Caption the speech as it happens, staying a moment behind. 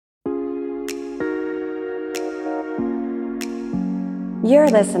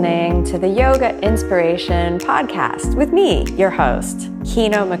You're listening to the Yoga Inspiration Podcast with me, your host,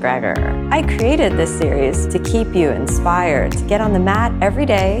 Kino McGregor. I created this series to keep you inspired to get on the mat every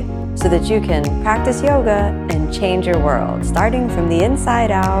day so that you can practice yoga and change your world, starting from the inside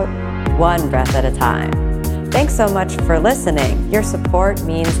out, one breath at a time. Thanks so much for listening. Your support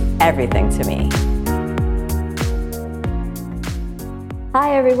means everything to me.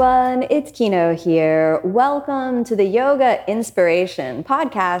 Hi everyone, it's Kino here. Welcome to the Yoga Inspiration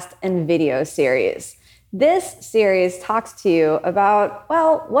podcast and video series. This series talks to you about,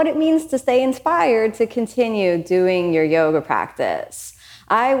 what it means to stay inspired to continue doing your yoga practice.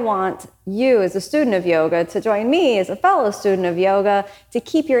 I want you as a student of yoga to join me as a fellow student of yoga to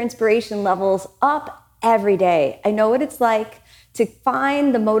keep your inspiration levels up every day. I know what it's like to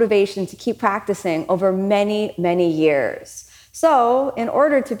find the motivation to keep practicing over many, many years. So in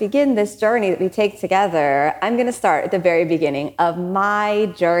order to begin this journey that we take together, I'm going to start at the very beginning of my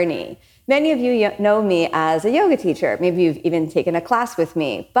journey. Many of you know me as a yoga teacher. Maybe you've even taken a class with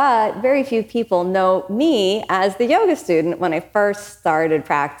me, but very few people know me as the yoga student when I first started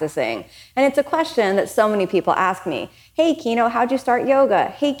practicing. And it's a question that so many people ask me. Hey, Kino, how'd you start yoga?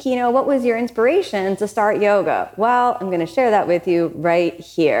 Hey, Kino, what was your inspiration to start yoga? Well, I'm going to share that with you right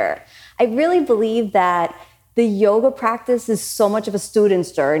here. I really believe that the yoga practice is so much of a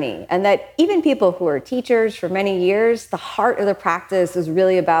student's journey, and that even people who are teachers for many years, the heart of the practice is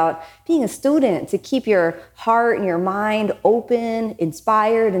really about being a student, to keep your heart and your mind open,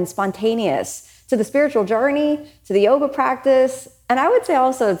 inspired, and spontaneous to the spiritual journey, to the yoga practice, and I would say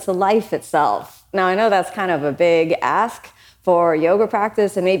also to life itself. Now, I know that's kind of a big ask for yoga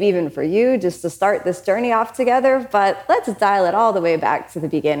practice and maybe even for you just to start this journey off together, but let's dial it all the way back to the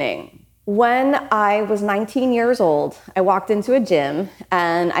beginning. When I was 19 years old, I walked into a gym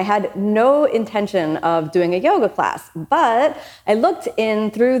and I had no intention of doing a yoga class, but I looked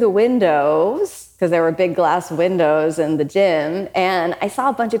in through the windows, because there were big glass windows in the gym, and I saw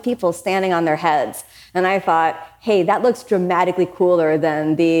a bunch of people standing on their heads. And I thought, hey, that looks dramatically cooler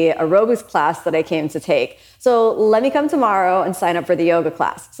than the aerobics class that I came to take. So let me come tomorrow and sign up for the yoga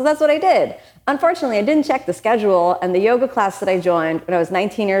class. So that's what I did. Unfortunately, I didn't check the schedule, and the yoga class that I joined when I was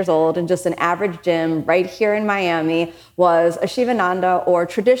 19 years old in just an average gym right here in Miami was a Shivananda, or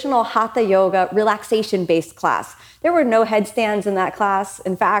traditional Hatha yoga relaxation-based class. There were no headstands in that class.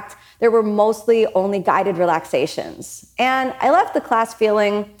 In fact, there were mostly only guided relaxations. And I left the class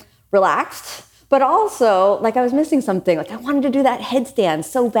feeling relaxed, but also like I was missing something. Like I wanted to do that headstand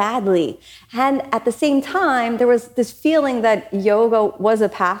so badly. And at the same time, there was this feeling that yoga was a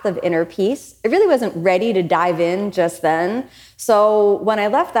path of inner peace. I really wasn't ready to dive in just then. So when I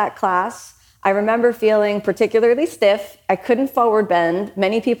left that class, I remember feeling particularly stiff. I couldn't forward bend.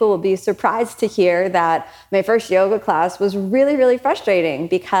 Many people will be surprised to hear that my first yoga class was really, really frustrating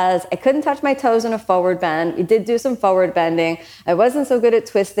because I couldn't touch my toes in a forward bend. We did do some forward bending. I wasn't so good at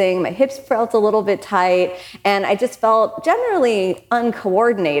twisting. My hips felt a little bit tight, and I just felt generally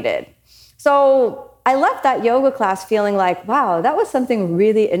uncoordinated. So I left that yoga class feeling like, wow, that was something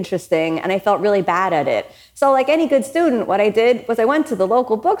really interesting, and I felt really bad at it. So like any good student, what I did was I went to the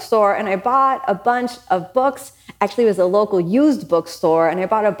local bookstore and I bought a bunch of books. Actually, it was a local used bookstore, and I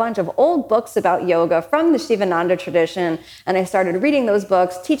bought a bunch of old books about yoga from the Shivananda tradition, and I started reading those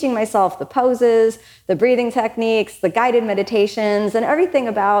books, teaching myself the poses, the breathing techniques, the guided meditations, and everything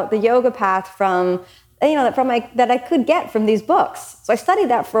about the yoga path that I could get from these books. So I studied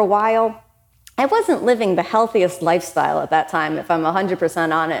that for a while. I wasn't living the healthiest lifestyle at that time, if I'm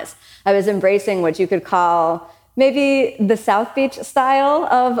 100% honest. I was embracing what you could call maybe the South Beach style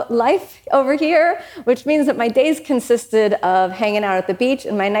of life over here, which means that my days consisted of hanging out at the beach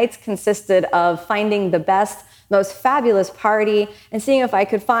and my nights consisted of finding the best, most fabulous party and seeing if I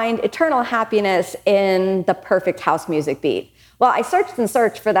could find eternal happiness in the perfect house music beat. Well, I searched and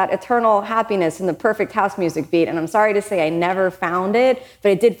searched for that eternal happiness in the perfect house music beat, and I'm sorry to say I never found it, but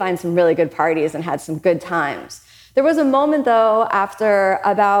I did find some really good parties and had some good times. There was a moment, though, after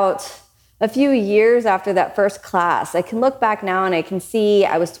about a few years after that first class. I can look back now and I can see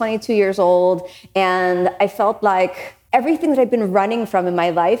I was 22 years old, and I felt like everything that I'd been running from in my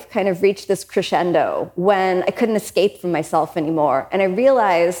life kind of reached this crescendo when I couldn't escape from myself anymore. And I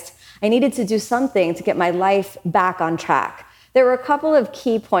realized I needed to do something to get my life back on track. There were a couple of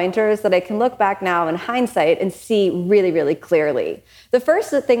key pointers that I can look back now in hindsight and see really, really clearly. The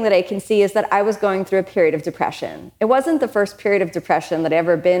first thing that I can see is that I was going through a period of depression. It wasn't the first period of depression that I'd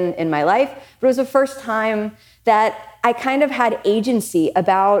ever been in my life, but it was the first time that I kind of had agency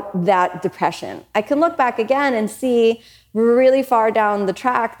about that depression. I can look back again and see really far down the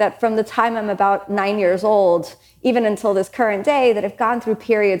track that from the time I'm about 9 years old, even until this current day, that I've gone through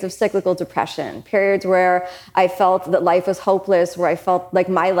periods of cyclical depression, periods where I felt that life was hopeless, where I felt like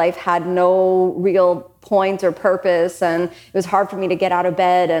my life had no real point or purpose, and it was hard for me to get out of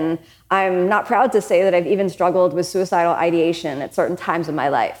bed. And I'm not proud to say that I've even struggled with suicidal ideation at certain times of my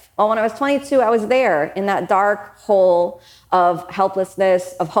life. Well, when I was 22, I was there in that dark hole of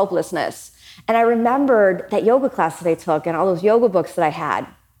helplessness, of hopelessness. And I remembered that yoga class that I took and all those yoga books that I had.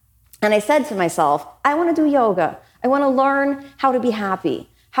 And I said to myself, I want to do yoga. I want to learn how to be happy,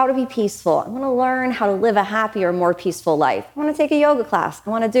 how to be peaceful. I want to learn how to live a happier, more peaceful life. I want to take a yoga class. I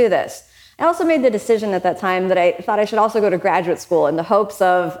want to do this. I also made the decision at that time that I thought I should also go to graduate school in the hopes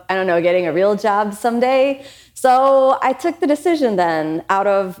of, getting a real job someday. So I took the decision then, out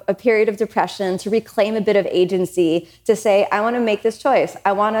of a period of depression, to reclaim a bit of agency, to say, I want to make this choice.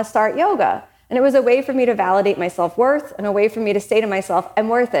 I want to start yoga. And it was a way for me to validate my self-worth and a way for me to say to myself, I'm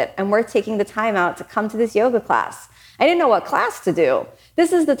worth it. I'm worth taking the time out to come to this yoga class. I didn't know what class to do.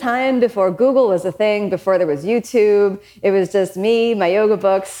 This is the time before Google was a thing, before there was YouTube. It was just me, my yoga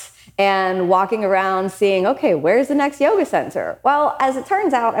books, and walking around seeing, okay, where's the next yoga center? Well, as it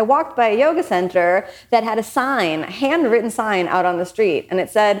turns out, I walked by a yoga center that had a sign, a handwritten sign out on the street, and it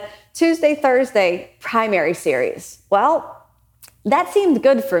said, Tuesday, Thursday, primary series. Well, that seemed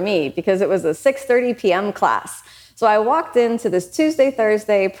good for me because it was a 6:30 p.m. class. So I walked into this Tuesday,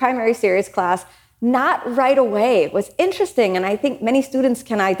 Thursday primary series class, not right away. It was interesting, and I think many students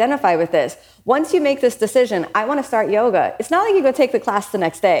can identify with this. Once you make this decision, I want to start yoga, it's not like you go take the class the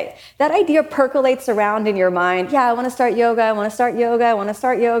next day. That idea percolates around in your mind. Yeah, I want to start yoga, I want to start yoga, I want to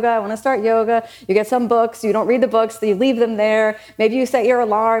start yoga, I want to start yoga. You get some books, you don't read the books, you leave them there. Maybe you set your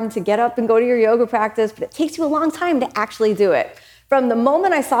alarm to get up and go to your yoga practice, but it takes you a long time to actually do it. From the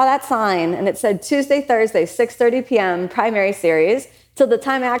moment I saw that sign and it said Tuesday, Thursday, 6:30 p.m. primary series, till the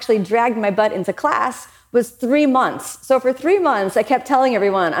time I actually dragged my butt into class was 3 months. So for 3 months, I kept telling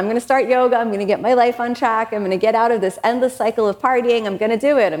everyone, I'm going to start yoga, I'm going to get my life on track, I'm going to get out of this endless cycle of partying, I'm going to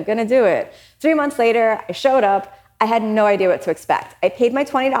do it, I'm going to do it. 3 months later, I showed up. I had no idea what to expect. I paid my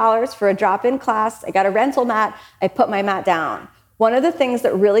 $20 for a drop-in class. I got a rental mat. I put my mat down. One of the things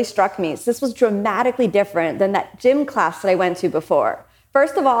that really struck me is this was dramatically different than that gym class that I went to before.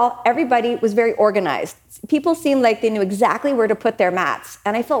 First of all, everybody was very organized. People seemed like they knew exactly where to put their mats,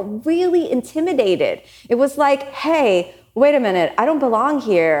 and I felt really intimidated. It was like, hey, wait a minute, I don't belong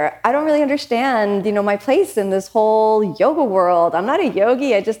here. I don't really understand, my place in this whole yoga world. I'm not a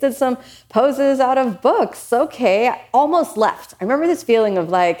yogi. I just did some poses out of books. Okay, I almost left. I remember this feeling of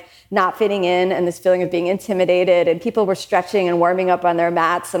not fitting in and this feeling of being intimidated, and people were stretching and warming up on their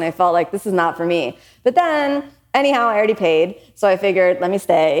mats, and I felt like this is not for me. But then, anyhow, I already paid, so I figured, let me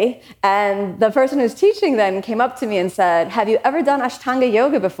stay. And the person who's teaching then came up to me and said, have you ever done Ashtanga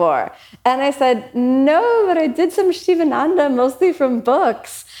yoga before? And I said, no, but I did some Shivananda, mostly from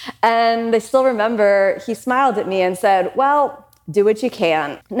books. And I still remember he smiled at me and said, well, do what you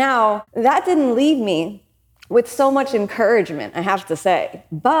can. Now, that didn't leave me with so much encouragement, I have to say,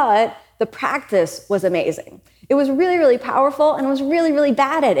 but the practice was amazing. It was really, really powerful, and I was really, really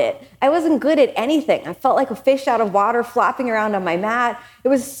bad at it. I wasn't good at anything. I felt like a fish out of water flopping around on my mat. It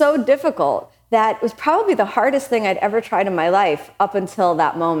was so difficult that it was probably the hardest thing I'd ever tried in my life up until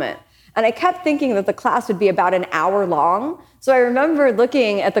that moment. And I kept thinking that the class would be about an hour long. So I remember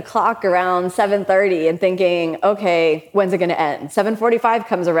looking at the clock around 7:30 and thinking, okay, when's it going to end? 7:45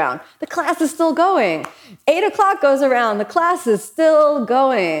 comes around. The class is still going. 8 o'clock goes around. The class is still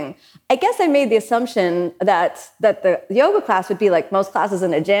going. I guess I made the assumption that the yoga class would be like most classes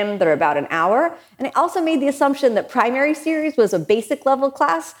in a gym that are about an hour. And I also made the assumption that primary series was a basic level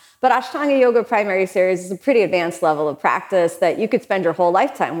class, but Ashtanga Yoga primary series is a pretty advanced level of practice that you could spend your whole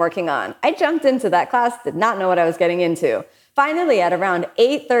lifetime working on. I jumped into that class, did not know what I was getting into. Finally, at around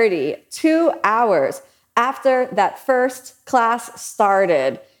 8:30, 2 hours after that first class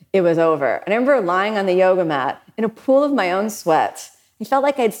started, it was over. And I remember lying on the yoga mat in a pool of my own sweat. I felt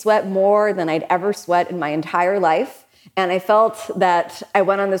like I'd sweat more than I'd ever sweat in my entire life. And I felt that I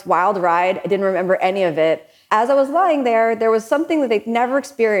went on this wild ride. I didn't remember any of it. As I was lying there, there was something that I'd never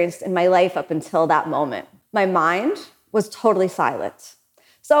experienced in my life up until that moment. My mind was totally silent.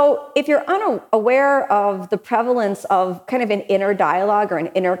 So if you're unaware of the prevalence of kind of an inner dialogue or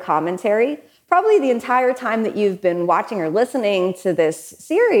an inner commentary, probably the entire time that you've been watching or listening to this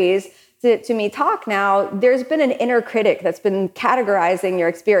series, to me talk now, there's been an inner critic that's been categorizing your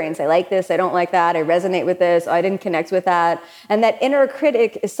experience. I like this, I don't like that, I resonate with this, I didn't connect with that. And that inner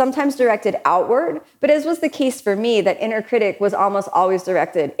critic is sometimes directed outward, but as was the case for me, that inner critic was almost always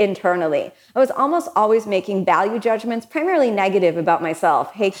directed internally. I was almost always making value judgments, primarily negative about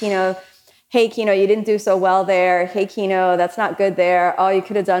myself. Hey, Kino, you didn't do so well there. Hey, Kino, that's not good there. Oh, you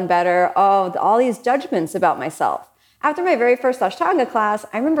could have done better. Oh, all these judgments about myself. After my very first Ashtanga class,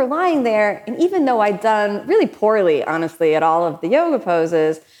 I remember lying there, and even though I'd done really poorly, honestly, at all of the yoga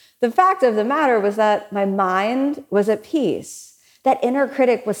poses, the fact of the matter was that my mind was at peace. That inner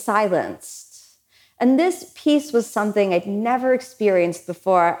critic was silenced. And this peace was something I'd never experienced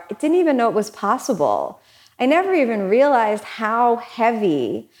before. I didn't even know it was possible. I never even realized how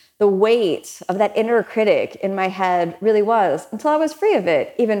heavy the weight of that inner critic in my head really was until I was free of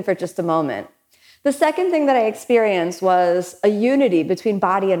it, even for just a moment. The second thing that I experienced was a unity between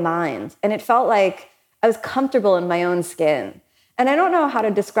body and mind. And it felt like I was comfortable in my own skin. And I don't know how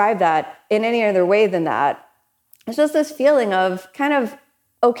to describe that in any other way than that. It's just this feeling of kind of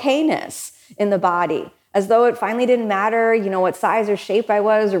okayness in the body, as though it finally didn't matter, what size or shape I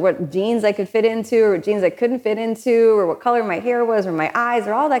was, or what jeans I could fit into, or what jeans I couldn't fit into, or what color my hair was, or my eyes,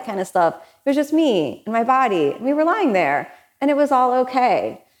 or all that kind of stuff. It was just me and my body. And we were lying there, and it was all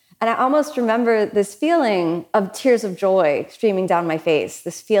okay. And I almost remember this feeling of tears of joy streaming down my face,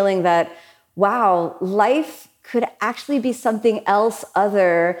 this feeling that, wow, life could actually be something else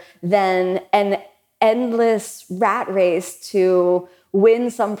other than an endless rat race to win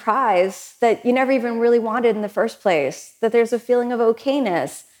some prize that you never even really wanted in the first place, that there's a feeling of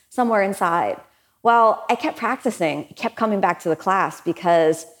okayness somewhere inside. Well, I kept practicing, I kept coming back to the class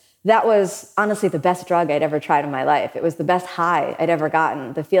because that was honestly the best drug I'd ever tried in my life. It was the best high I'd ever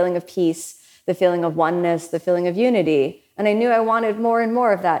gotten, the feeling of peace, the feeling of oneness, the feeling of unity. And I knew I wanted more and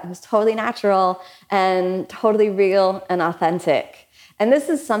more of that. It was totally natural and totally real and authentic. And this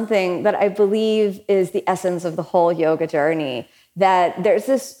is something that I believe is the essence of the whole yoga journey, that there's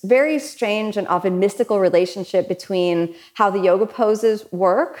this very strange and often mystical relationship between how the yoga poses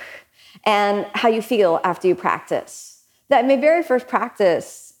work and how you feel after you practice. That my very first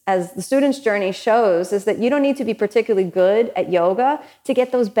practice, as the student's journey shows, is that you don't need to be particularly good at yoga to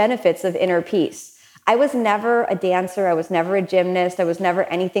get those benefits of inner peace. I was never a dancer. I was never a gymnast. I was never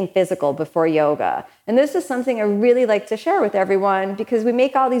anything physical before yoga. And this is something I really like to share with everyone because we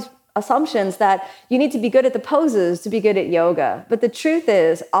make all these assumptions that you need to be good at the poses to be good at yoga. But the truth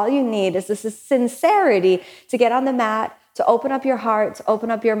is, all you need is this sincerity to get on the mat, to open up your heart, to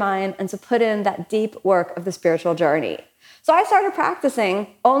open up your mind, and to put in that deep work of the spiritual journey. So I started practicing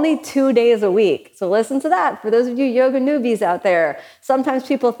only 2 days a week. So listen to that. For those of you yoga newbies out there, sometimes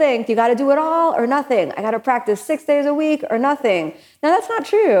people think you got to do it all or nothing. I got to practice 6 days a week or nothing. Now that's not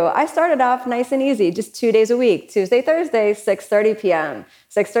true. I started off nice and easy, just 2 days a week, Tuesday, Thursday, 6:30 p.m.,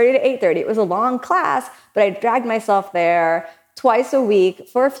 6:30 to 8:30. It was a long class, but I dragged myself there twice a week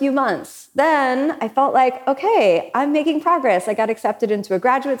for a few months. Then I felt like, okay, I'm making progress. I got accepted into a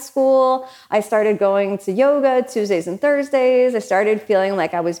graduate school. I started going to yoga Tuesdays and Thursdays. I started feeling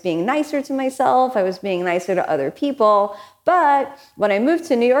like I was being nicer to myself. I was being nicer to other people. But when I moved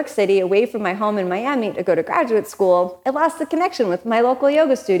to New York City, away from my home in Miami to go to graduate school, I lost the connection with my local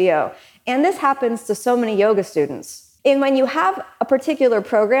yoga studio. And this happens to so many yoga students. And when you have a particular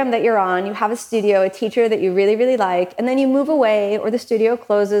program that you're on, you have a studio, a teacher that you really, really like, and then you move away or the studio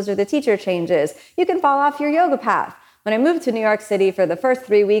closes or the teacher changes, you can fall off your yoga path. When I moved to New York City for the first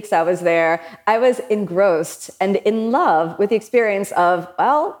 3 weeks I was there, I was engrossed and in love with the experience of,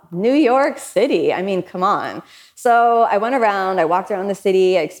 well, New York City. I mean, come on. So I went around, I walked around the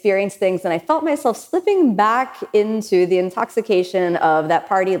city, I experienced things, and I felt myself slipping back into the intoxication of that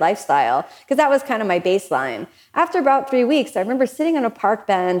party lifestyle, because that was kind of my baseline. After about 3 weeks, I remember sitting on a park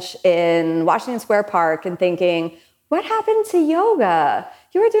bench in Washington Square Park and thinking, what happened to yoga?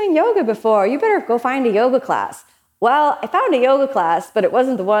 You were doing yoga before. You better go find a yoga class. Well, I found a yoga class, but it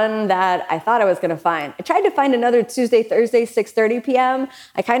wasn't the one that I thought I was going to find. I tried to find another Tuesday, Thursday, 6:30 p.m.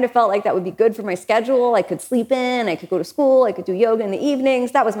 I kind of felt like that would be good for my schedule. I could sleep in, I could go to school, I could do yoga in the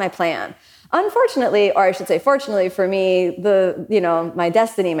evenings. That was my plan. Unfortunately, or I should say fortunately for me, my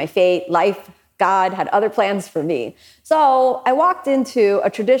destiny, my fate, life God had other plans for me. So I walked into a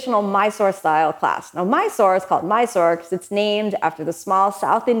traditional Mysore style class. Now Mysore is called Mysore because it's named after the small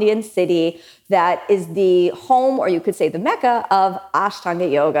South Indian city that is the home, or you could say the Mecca, of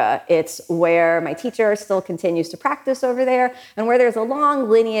Ashtanga Yoga. It's where my teacher still continues to practice over there, and where there's a long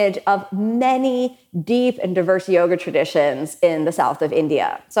lineage of many deep and diverse yoga traditions in the south of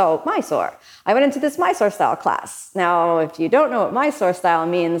India. So Mysore. I went into this Mysore style class. Now, if you don't know what Mysore style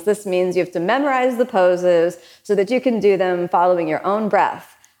means, this means you have to memorize the poses so that you can do them following your own breath.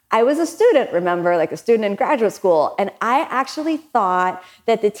 I was a student, remember, like a student in graduate school, and I actually thought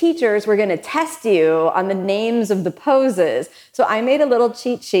that the teachers were going to test you on the names of the poses. So I made a little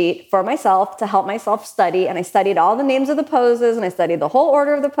cheat sheet for myself to help myself study, and I studied all the names of the poses, and I studied the whole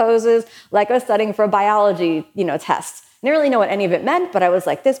order of the poses like I was studying for a biology, test. I didn't really know what any of it meant, but I was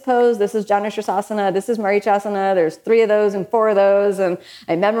like, this pose, this is Janushirasana, this is Marichasana, there's 3 of those and 4 of those, and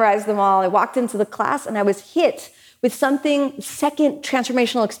I memorized them all. I walked into the class, and I was hit with something, second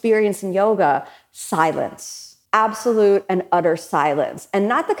transformational experience in yoga, silence. Absolute and utter silence. And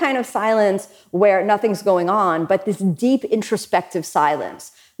not the kind of silence where nothing's going on, but this deep introspective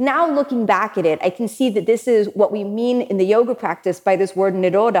silence. Now looking back at it, I can see that this is what we mean in the yoga practice by this word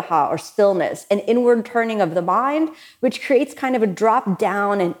nirodha, or stillness, an inward turning of the mind, which creates kind of a drop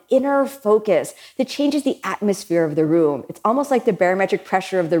down and inner focus that changes the atmosphere of the room. It's almost like the barometric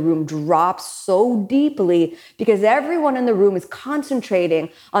pressure of the room drops so deeply because everyone in the room is concentrating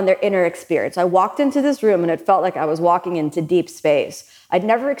on their inner experience. I walked into this room and it felt like I was walking into deep space. I'd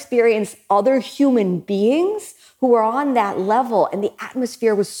never experienced other human beings who were on that level, and the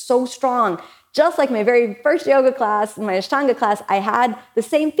atmosphere was so strong. Just like my very first yoga class, my Ashtanga class, I had the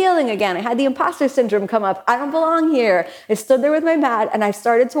same feeling again. I had the imposter syndrome come up. I don't belong here. I stood there with my mat, and I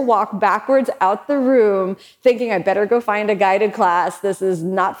started to walk backwards out the room, thinking I better go find a guided class. This is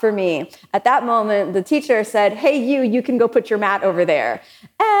not for me. At that moment, the teacher said, hey, you can go put your mat over there.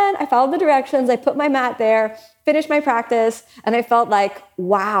 And I followed the directions. I put my mat there, finished my practice, and I felt like,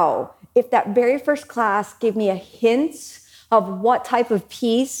 wow, if that very first class gave me a hint of what type of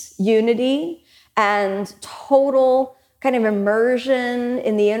peace, unity, and total kind of immersion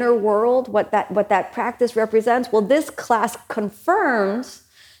in the inner world, what that practice represents, well, this class confirms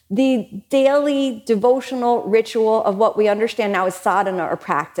the daily devotional ritual of what we understand now as sadhana, or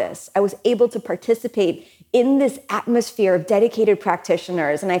practice. I was able to participate in this atmosphere of dedicated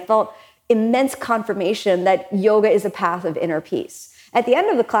practitioners, and I felt immense confirmation that yoga is a path of inner peace. At the end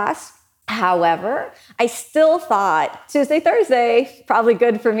of the class, however, I still thought Tuesday, Thursday, probably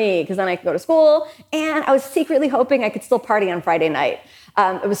good for me because then I could go to school, and I was secretly hoping I could still party on Friday night.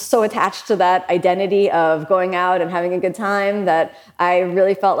 I was so attached to that identity of going out and having a good time that I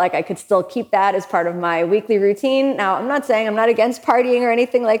really felt like I could still keep that as part of my weekly routine. Now, I'm not saying I'm not against partying or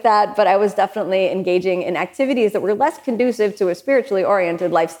anything like that, but I was definitely engaging in activities that were less conducive to a spiritually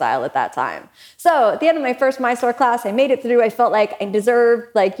oriented lifestyle at that time. So at the end of my first Mysore class, I made it through. I felt like I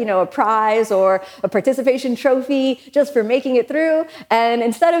deserved a prize or a participation trophy just for making it through. And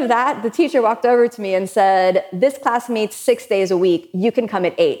instead of that, the teacher walked over to me and said, this class meets 6 days a week. You can come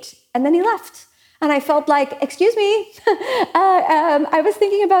at 8. And then he left. And I felt like, excuse me, I was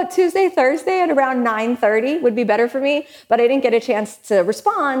thinking about Tuesday, Thursday at around 9:30 would be better for me, but I didn't get a chance to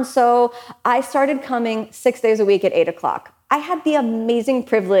respond. So I started coming 6 days a week at 8 o'clock. I had the amazing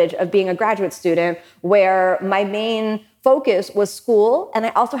privilege of being a graduate student where my main focus was school, and I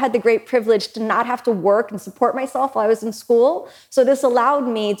also had the great privilege to not have to work and support myself while I was in school. So this allowed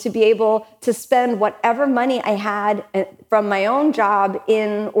me to be able to spend whatever money I had from my own job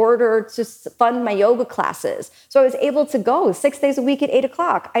in order to fund my yoga classes. So I was able to go 6 days a week at 8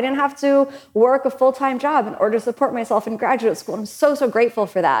 o'clock. I didn't have to work a full-time job in order to support myself in graduate school. I'm so, so grateful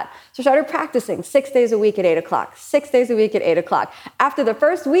for that. So I started practicing 6 days a week at 8 o'clock, 6 days a week at 8 o'clock. After the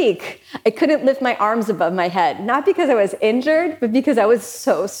first week, I couldn't lift my arms above my head, not because I was injured, but because I was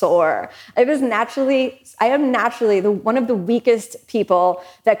so sore. I am naturally one of the weakest people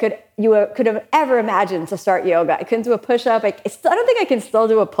that you could have ever imagined to start yoga. I couldn't do a push-up. I don't think I can still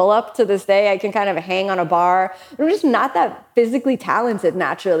do a pull-up to this day. I can kind of hang on a bar. I'm just not that physically talented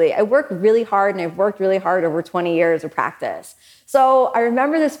naturally. I work really hard, and I've worked really hard over 20 years of practice. So I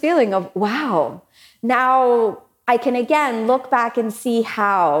remember this feeling of, wow, now I can again look back and see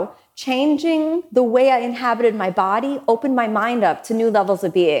how changing the way I inhabited my body opened my mind up to new levels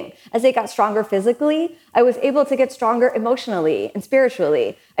of being. As I got stronger physically, I was able to get stronger emotionally and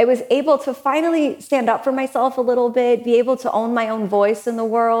spiritually. I was able to finally stand up for myself a little bit, be able to own my own voice in the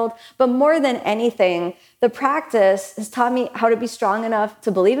world. But more than anything, the practice has taught me how to be strong enough to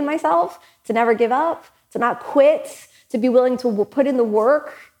believe in myself, to never give up, to not quit, to be willing to put in the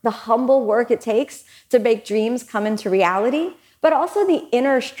work the humble work it takes to make dreams come into reality, but also the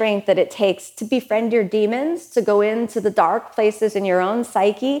inner strength that it takes to befriend your demons, to go into the dark places in your own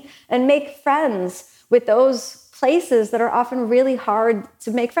psyche and make friends with those places that are often really hard to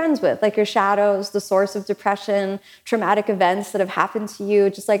make friends with, like your shadows, the source of depression, traumatic events that have happened to you,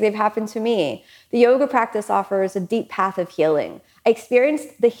 just like they've happened to me. The yoga practice offers a deep path of healing. I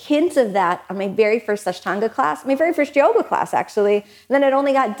experienced the hint of that on my very first Ashtanga class, my very first yoga class, actually. And then it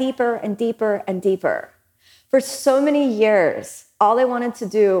only got deeper and deeper and deeper. For so many years, all I wanted to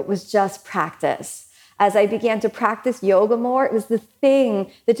do was just practice. As I began to practice yoga more, it was the thing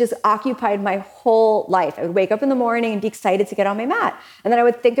that just occupied my whole life. I would wake up in the morning and be excited to get on my mat. And then I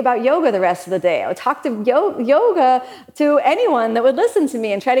would think about yoga the rest of the day. I would talk to yoga to anyone that would listen to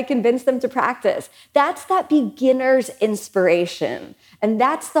me and try to convince them to practice. That's that beginner's inspiration. And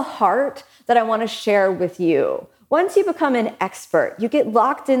that's the heart that I want to share with you. Once you become an expert, you get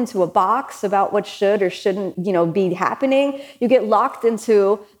locked into a box about what should or shouldn't, be happening. You get locked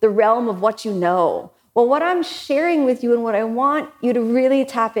into the realm of what you know. Well, what I'm sharing with you and what I want you to really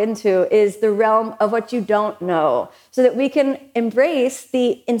tap into is the realm of what you don't know, so that we can embrace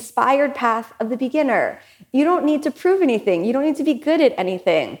the inspired path of the beginner. You don't need to prove anything. You don't need to be good at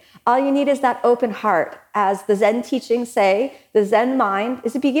anything. All you need is that open heart. As the Zen teachings say, the Zen mind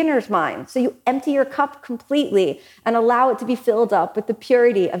is a beginner's mind. So you empty your cup completely and allow it to be filled up with the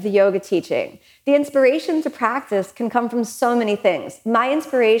purity of the yoga teaching. The inspiration to practice can come from so many things. My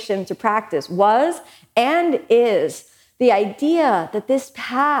inspiration to practice was and is the idea that this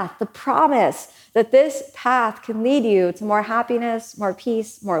path, the promise that this path can lead you to more happiness, more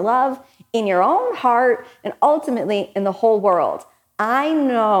peace, more love in your own heart and ultimately in the whole world. I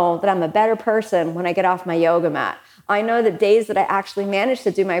know that I'm a better person when I get off my yoga mat. I know that days that I actually manage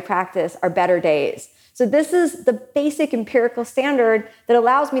to do my practice are better days. So this is the basic empirical standard that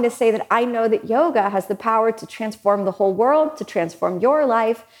allows me to say that I know that yoga has the power to transform the whole world, to transform your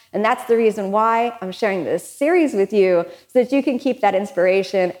life. And that's the reason why I'm sharing this series with you, so that you can keep that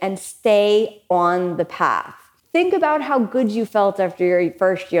inspiration and stay on the path. Think about how good you felt after your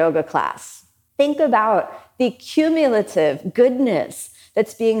first yoga class. Think about the cumulative goodness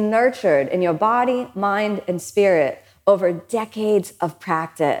that's being nurtured in your body, mind, and spirit over decades of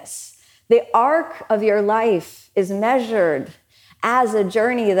practice. The arc of your life is measured as a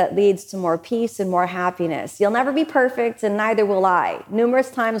journey that leads to more peace and more happiness. You'll never be perfect, and neither will I. Numerous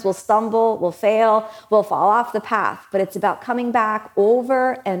times we'll stumble, we'll fail, we'll fall off the path, but it's about coming back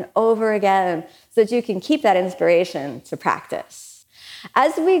over and over again so that you can keep that inspiration to practice.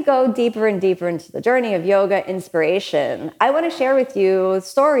 As we go deeper and deeper into the journey of yoga inspiration, I want to share with you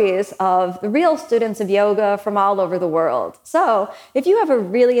stories of the real students of yoga from all over the world. So if you have a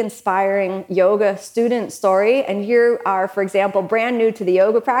really inspiring yoga student story and you are, for example, brand new to the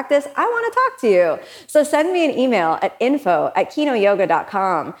yoga practice, I want to talk to you. So send me an email at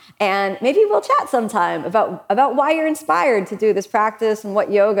info@kinoyoga.com and maybe we'll chat sometime about why you're inspired to do this practice and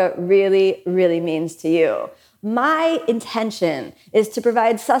what yoga really, really means to you. My intention is to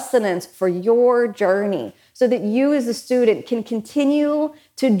provide sustenance for your journey so that you as a student can continue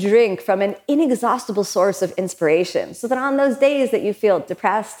to drink from an inexhaustible source of inspiration, so that on those days that you feel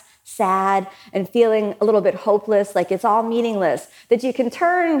depressed, sad, and feeling a little bit hopeless, like it's all meaningless, that you can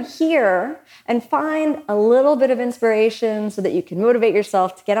turn here and find a little bit of inspiration so that you can motivate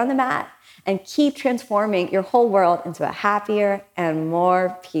yourself to get on the mat and keep transforming your whole world into a happier and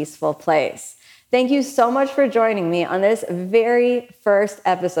more peaceful place. Thank you so much for joining me on this very first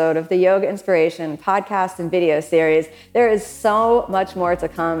episode of the Yoga Inspiration podcast and video series. There is so much more to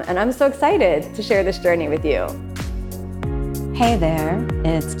come, and I'm so excited to share this journey with you. Hey there,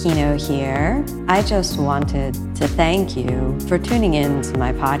 it's Kino here. I just wanted to thank you for tuning in to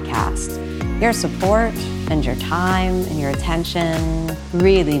my podcast. Your support and your time and your attention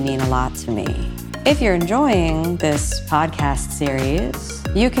really mean a lot to me. If you're enjoying this podcast series,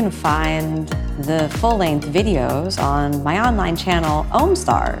 you can find the full-length videos on my online channel,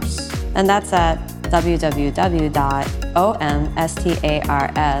 OmStars, and that's at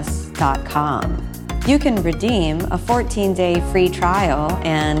www.omstars.com. You can redeem a 14-day free trial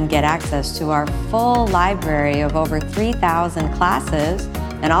and get access to our full library of over 3,000 classes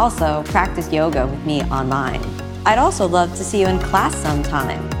and also practice yoga with me online. I'd also love to see you in class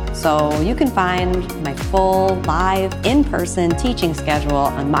sometime. So you can find my full live in-person teaching schedule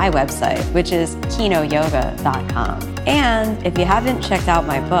on my website, which is kinoyoga.com. And if you haven't checked out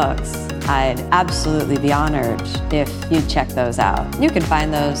my books, I'd absolutely be honored if you'd check those out. You can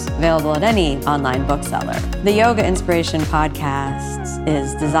find those available at any online bookseller. The Yoga Inspiration Podcast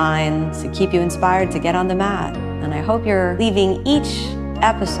is designed to keep you inspired to get on the mat. And I hope you're leaving each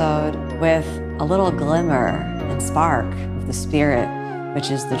episode with a little glimmer and spark of the spirit,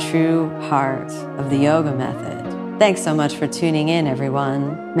 which is the true heart of the yoga method. Thanks so much for tuning in,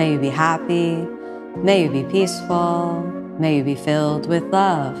 everyone. May you be happy. May you be peaceful. May you be filled with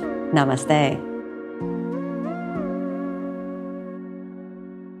love. Namaste.